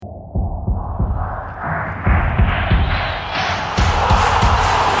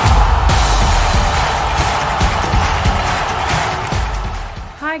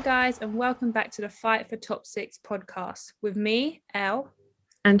Hi, guys, and welcome back to the Fight for Top Six podcast with me, Elle.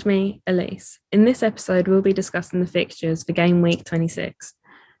 And me, Elise. In this episode, we'll be discussing the fixtures for game week 26.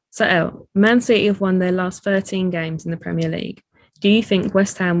 So, Elle, Man City have won their last 13 games in the Premier League. Do you think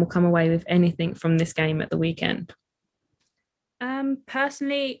West Ham will come away with anything from this game at the weekend?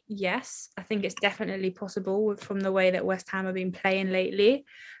 Personally, yes, I think it's definitely possible from the way that West Ham have been playing lately.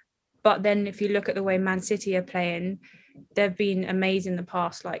 But then if you look at the way Man City are playing, they've been amazing the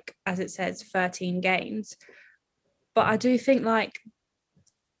past, like, as it says, 13 games. But I do think West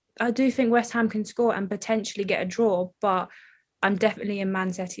Ham can score and potentially get a draw, but I'm definitely in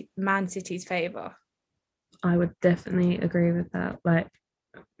Man City's favour. I would definitely agree with that. Like,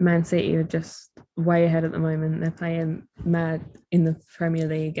 Man City are just way ahead at the moment. They're playing mad in the Premier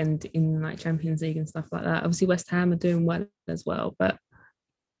League and in like Champions League and stuff like that. Obviously, West Ham are doing well as well, but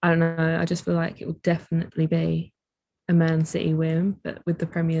I don't know. I just feel like it will definitely be a Man City win. But with the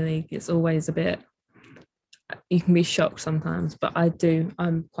Premier League, it's always a bit, you can be shocked sometimes, but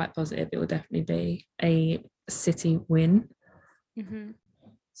I'm quite positive it will definitely be a City win. Mm-hmm.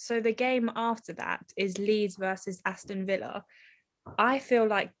 So the game after that is Leeds versus Aston Villa. I feel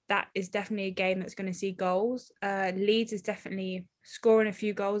like that is definitely a game that's going to see goals. Leeds is definitely scoring a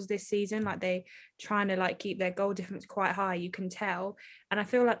few goals this season. Like they trying to like keep their goal difference quite high, you can tell. And I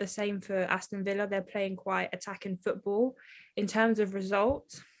feel like the same for Aston Villa. They're playing quite attacking football. In terms of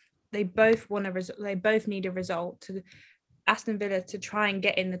results, they both want a result. They both need a result to Aston Villa to try and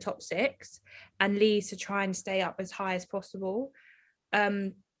get in the top six, and Leeds to try and stay up as high as possible.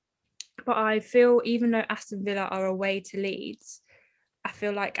 Um, but I feel even though Aston Villa are away to Leeds, I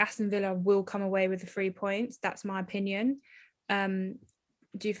feel like Aston Villa will come away with the 3 points. That's my opinion. Um,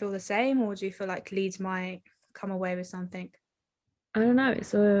 do you feel the same, or do you feel like Leeds might come away with something? I don't know.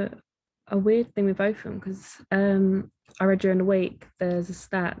 It's a weird thing with both of them because I read during the week there's a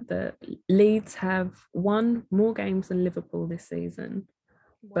stat that Leeds have won more games than Liverpool this season,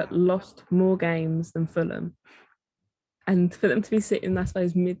 but Wow. lost more games than Fulham. And for them to be sitting, I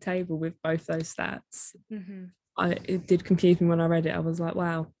suppose, mid-table with both those stats, Mm-hmm. it did confuse me when I read it. I was like,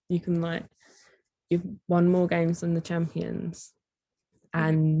 wow, you've won more games than the champions, Mm-hmm.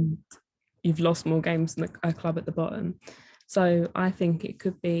 and you've lost more games than a club at the bottom. So I think it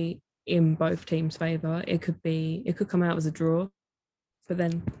could be in both teams' favour. It could come out as a draw, but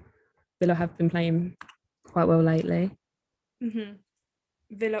then Villa have been playing quite well lately. Mm-hmm.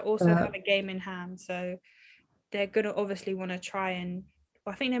 Villa also have But a game in hand, so they're going to obviously want to try and.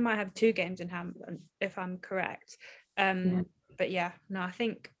 Well, I think they might have 2 games in hand, if I'm correct. yeah, But yeah, no, I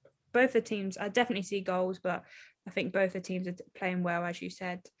think both the teams. I definitely see goals, but I think both the teams are playing well, as you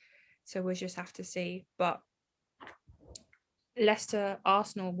said. So we'll just have to see. But Leicester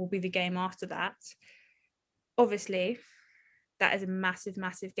Arsenal will be the game after that. Obviously, that is a massive,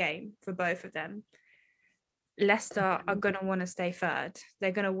 massive game for both of them. Leicester are going to want to stay third.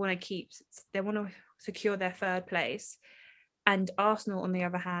 They're going to want to they want to secure their third place. And Arsenal, on the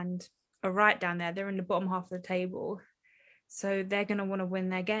other hand, are right down there. They're in the bottom half of the table. So they're going to want to win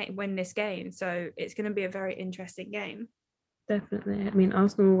this game. So it's going to be a very interesting game. definitely. I mean,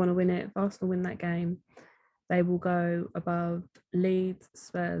 Arsenal will want to win it. If Arsenal win that game, they will go above Leeds,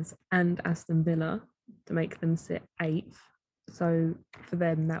 Spurs, and Aston Villa to make them sit eighth. So for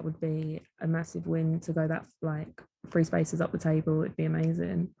them, that would be a massive win to go that like 3 spaces up the table. It'd be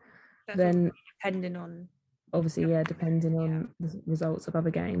amazing. That's obviously Then depending on. obviously, yeah, depending Yeah. on the results of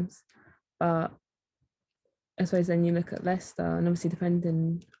other games. But I suppose then you look at Leicester, and obviously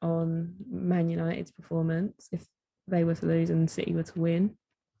depending on Man United's performance, if they were to lose and City were to win,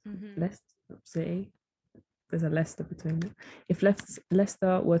 Mm-hmm. Leicester City, there's a Leicester between them. If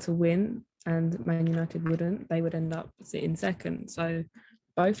Leicester were to win and Man United wouldn't, they would end up sitting second. So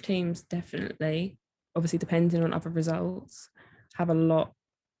both teams definitely, obviously depending on other results, have a lot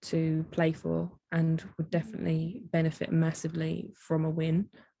to play for and would definitely benefit massively from a win.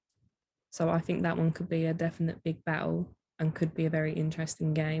 So I think that one could be a definite big battle and could be a very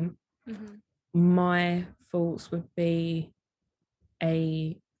interesting game. Mm-hmm. My thoughts would be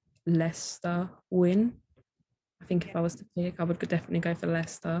a Leicester win. I think if Yeah. I was to pick, I would definitely go for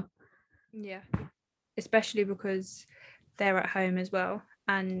Leicester. Yeah. Especially because they're at home as well.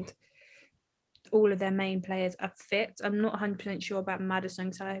 And all of their main players are fit. I'm not 100% sure about Madison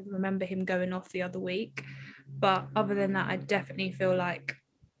because I remember him going off the other week. But other than that, I definitely feel like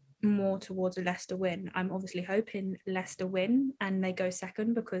more towards a Leicester win. I'm obviously hoping Leicester win and they go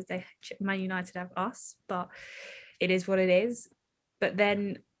second because Man United have us, but it is what it is. But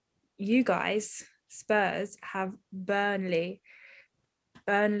then you guys, Spurs, have Burnley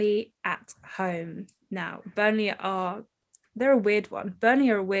at home. Now, Burnley are they're a weird one. Burnley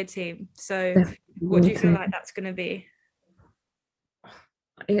are a weird team. So what do you feel like that's going to be?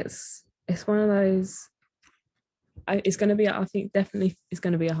 It's one of those. It's going to be. I think definitely it's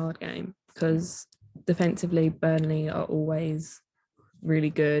going to be a hard game because defensively Burnley are always really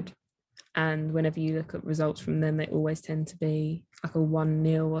good, and whenever you look at results from them, they always tend to be like a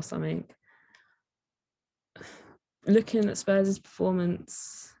 1-0 or something. Looking at Spurs'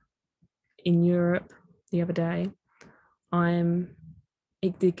 performance in Europe the other day,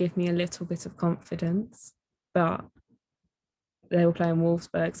 it did give me a little bit of confidence, but they were playing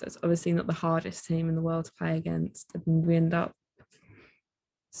Wolfsburg, so it's obviously not the hardest team in the world to play against. And we end up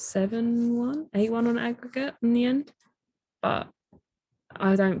 7-1, 8-1 on aggregate in the end. But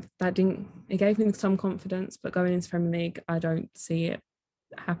it gave me some confidence, but going into Premier League, I don't see it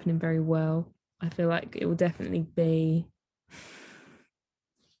happening very well. I feel like it will definitely be,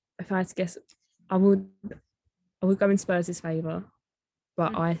 if I had to guess, I would go in Spurs' favour,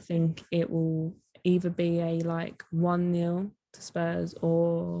 but I think it will either be a like 1-0 to Spurs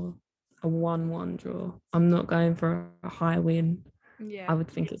or a 1-1 draw. I'm not going for a high win. Yeah. I would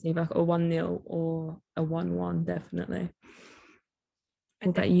think it's either a 1-0 or a 1-1, definitely. What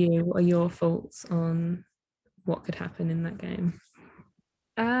about you? What are your thoughts on what could happen in that game?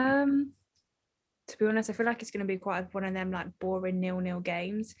 To be honest, I feel like it's going to be quite one of them like boring 0-0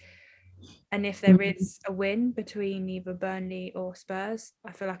 games. And if there is a win between either Burnley or Spurs,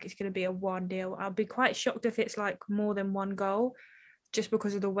 I feel like it's going to be a 1-0. I'll be quite shocked if it's like more than one goal, just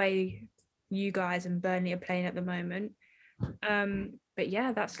because of the way you guys and Burnley are playing at the moment. But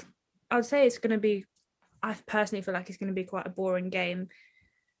yeah, I'd say it's going to be, I personally feel like it's going to be quite a boring game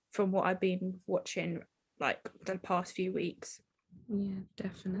from what I've been watching like the past few weeks. Yeah,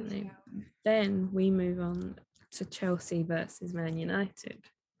 definitely. Then we move on to Chelsea versus Man United.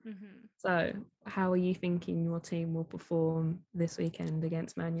 Mm-hmm. So, how are you thinking your team will perform this weekend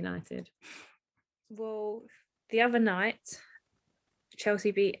against Man United? Well, the other night,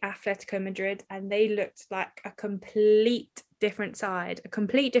 Chelsea beat Atletico Madrid, and they looked like a complete different side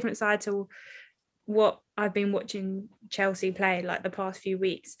to what I've been watching Chelsea play like the past few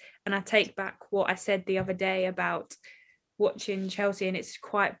weeks. And I take back what I said the other day about watching Chelsea, and it's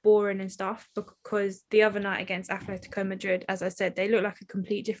quite boring and stuff, because the other night against Atletico Madrid, as I said, they look like a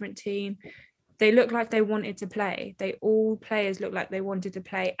complete different team. They look like they wanted to play. All players look like they wanted to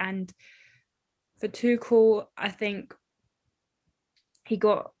play. And for Tuchel, I think he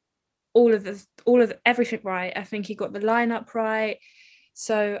got all of everything right. I think he got the lineup right.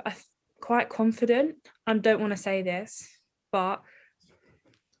 So I'm quite confident. I don't want to say this, but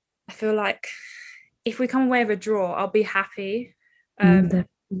I feel like if we come away with a draw, I'll be happy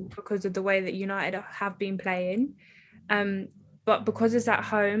because of the way that United have been playing. But because it's at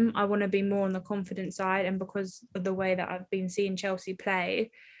home, I want to be more on the confident side, and because of the way that I've been seeing Chelsea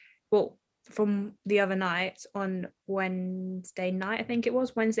play, well, from the other night on Wednesday night, I think it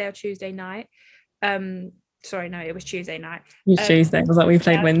was Wednesday or Tuesday night. Sorry, no, it was Tuesday night. Tuesday. I was like, we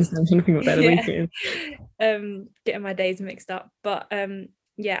played Wednesday. I'm trying to think what the week is. Getting my days mixed up. But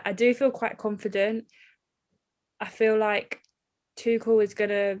yeah, I do feel quite confident. I feel like Tuchel is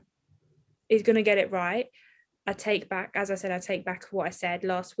gonna get it right. I take back what I said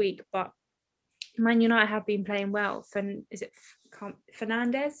last week, but Man United have been playing well.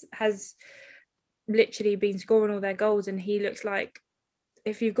 Fernandes has literally been scoring all their goals, and he looks like,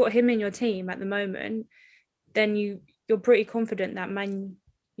 if you've got him in your team at the moment, then you're pretty confident that Man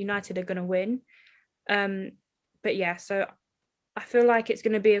United are going to win. But yeah, so I feel like it's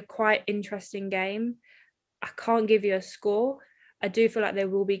going to be a quite interesting game. I can't give you a score. I do feel like there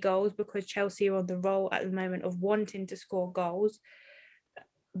will be goals because Chelsea are on the roll at the moment of wanting to score goals.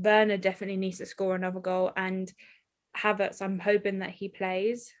 Werner definitely needs to score another goal, and Havertz, I'm hoping that he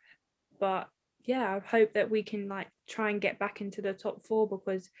plays. But yeah, I hope that we can like try and get back into the top four,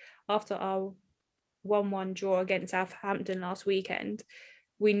 because after our 1-1 draw against Southampton last weekend,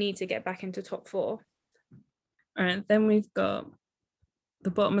 we need to get back into top four. All right, then we've got the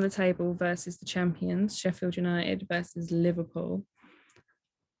bottom of the table versus the champions, Sheffield United versus Liverpool.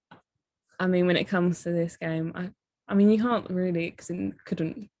 I mean, when it comes to this game, I mean, you can't really, because it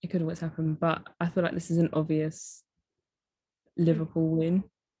could always happen, but I feel like this is an obvious Liverpool win.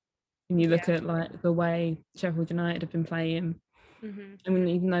 And you look at like the way Sheffield United have been playing. Mm-hmm. I mean,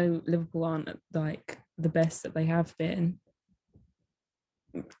 even though Liverpool aren't like the best that they have been,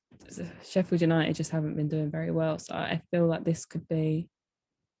 Sheffield United just haven't been doing very well. So I feel like this could be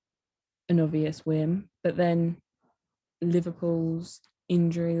an obvious win. But then Liverpool's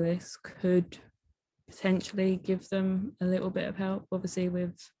injury list could potentially give them a little bit of help, obviously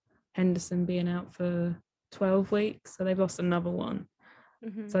with Henderson being out for 12 weeks, so they've lost another one.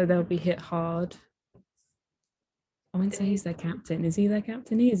 Mm-hmm. So they'll be hit hard. I wouldn't say he's their captain. Is he their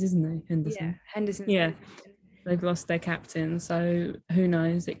captain? He is, isn't he? Henderson. Yeah, Henderson's Yeah, their captain. they've lost their captain, so who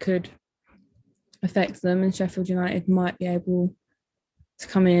knows? It could affect them, and Sheffield United might be able to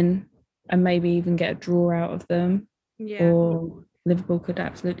come in and maybe even get a draw out of them, Yeah. or Liverpool could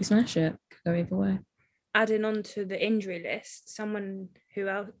absolutely smash it. Could go either way. Adding on to the injury list, someone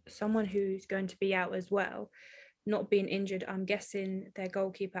who's going to be out as well, not being injured. I'm guessing their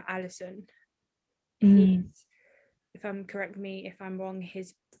goalkeeper Alisson. He's, if I'm correct me if I'm wrong,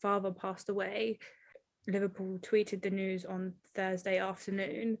 his father passed away. Liverpool tweeted the news on Thursday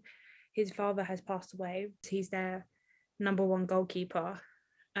afternoon. His father has passed away. He's their number one goalkeeper.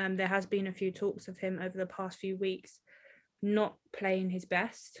 There has been a few talks of him over the past few weeks not playing his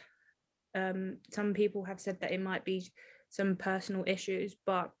best. Some people have said that it might be some personal issues,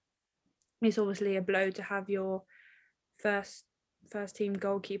 but it's obviously a blow to have your first team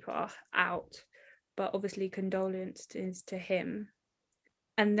goalkeeper out. But obviously condolences to him.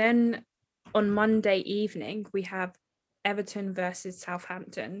 And then on Monday evening, we have Everton versus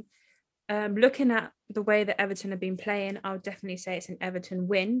Southampton. Looking at the way that Everton have been playing, I would definitely say it's an Everton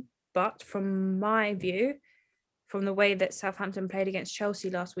win. But from my view, from the way that Southampton played against Chelsea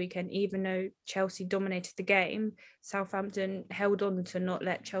last weekend, even though Chelsea dominated the game, Southampton held on to not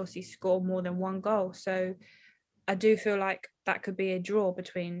let Chelsea score more than one goal. So I do feel like that could be a draw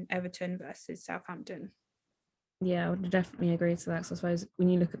between Everton versus Southampton. Yeah, I would definitely agree to that. So I suppose when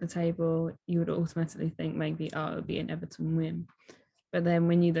you look at the table, you would automatically think maybe, it would be an Everton win. But then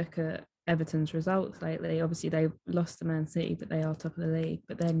when you look at Everton's results lately, obviously they lost to Man City, but they are top of the league.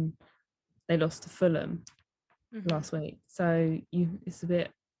 But then they lost to Fulham last week. So it's a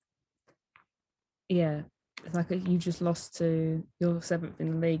bit, yeah, it's like you just lost to, you're seventh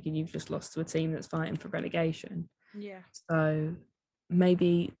in the league and you've just lost to a team that's fighting for relegation. Yeah. So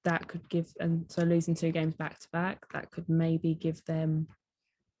maybe that could give, and so losing 2 games back to back, that could maybe give them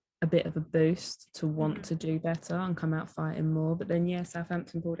a bit of a boost to want to do better and come out fighting more. But then, yeah,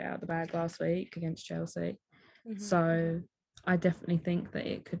 Southampton pulled it out of the bag last week against Chelsea. So I definitely think that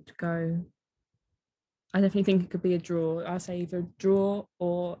it could go, I definitely think it could be a draw. I say either draw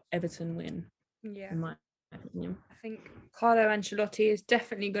or Everton win. Yeah. In my opinion. I think Carlo Ancelotti is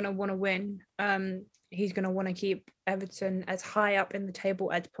definitely going to want to win. He's going to want to keep Everton as high up in the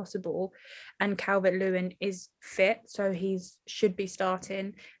table as possible. And Calvert-Lewin is fit, so he should be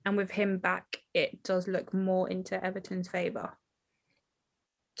starting. And with him back, it does look more into Everton's favour.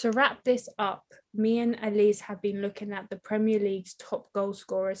 To wrap this up, me and Elise have been looking at the Premier League's top goal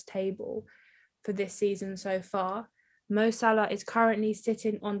scorers table for this season so far. Mo Salah is currently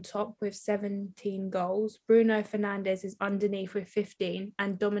sitting on top with 17 goals. Bruno Fernandes is underneath with 15,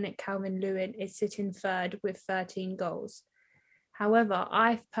 and Dominic Calvert-Lewin is sitting third with 13 goals. However,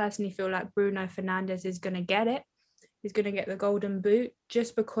 I personally feel like Bruno Fernandes is going to get it. He's going to get the golden boot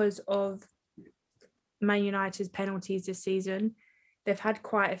just because of Man United's penalties this season. They've had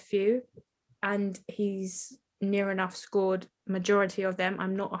quite a few, and he's near enough scored majority of them.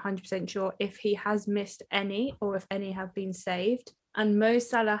 I'm not 100% sure if he has missed any or if any have been saved. And Mo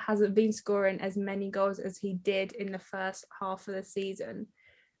Salah hasn't been scoring as many goals as he did in the first half of the season.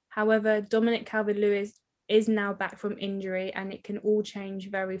 However, Dominic Calvert-Lewin is now back from injury, and it can all change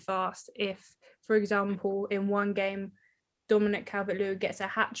very fast if, for example, in one game, Dominic Calvert-Lewin gets a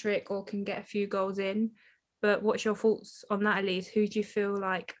hat-trick or can get a few goals in. But what's your thoughts on that, Elise? Who do you feel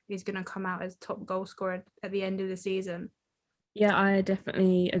like is going to come out as top goal scorer at the end of the season? Yeah, I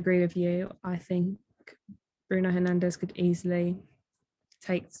definitely agree with you. I think Bruno Fernandes could easily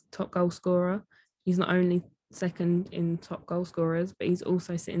take top goal scorer. He's not only second in top goal scorers, but he's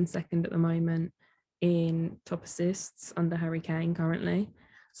also sitting second at the moment in top assists under Harry Kane currently.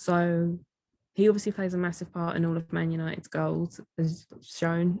 So he obviously plays a massive part in all of Man United's goals, as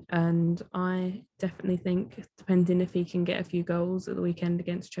shown. And I definitely think, depending if he can get a few goals at the weekend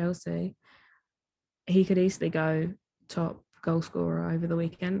against Chelsea, he could easily go top goal scorer over the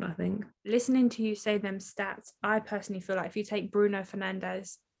weekend, I think. Listening to you say them stats, I personally feel like if you take Bruno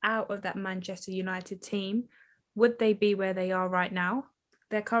Fernandes out of that Manchester United team, would they be where they are right now?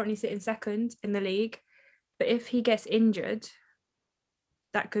 They're currently sitting second in the league. But if he gets injured,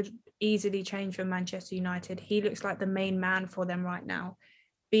 that could easily change for Manchester United. He looks like the main man for them right now,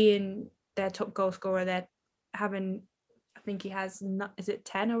 being their top goal scorer. They're having, I think he has, is it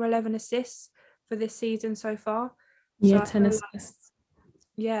 10 or 11 assists for this season so far? Yeah, 10 assists.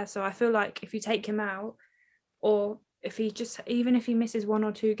 Yeah, so I feel like if you take him out, or if he just, even if he misses 1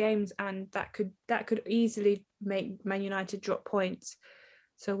 or 2 games, and that could easily make Man United drop points.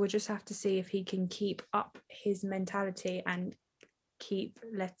 So we'll just have to see if he can keep up his mentality and keep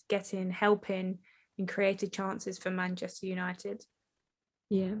helping and created chances for Manchester United.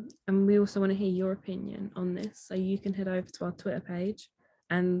 Yeah, and we also want to hear your opinion on this. So you can head over to our Twitter page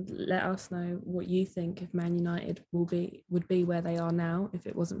and let us know what you think if Man United would be where they are now if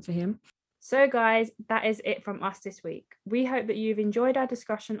it wasn't for him. So guys, that is it from us this week. We hope that you've enjoyed our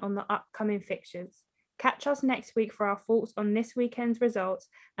discussion on the upcoming fixtures. Catch us next week for our thoughts on this weekend's results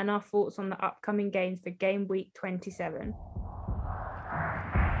and our thoughts on the upcoming games for game week 27.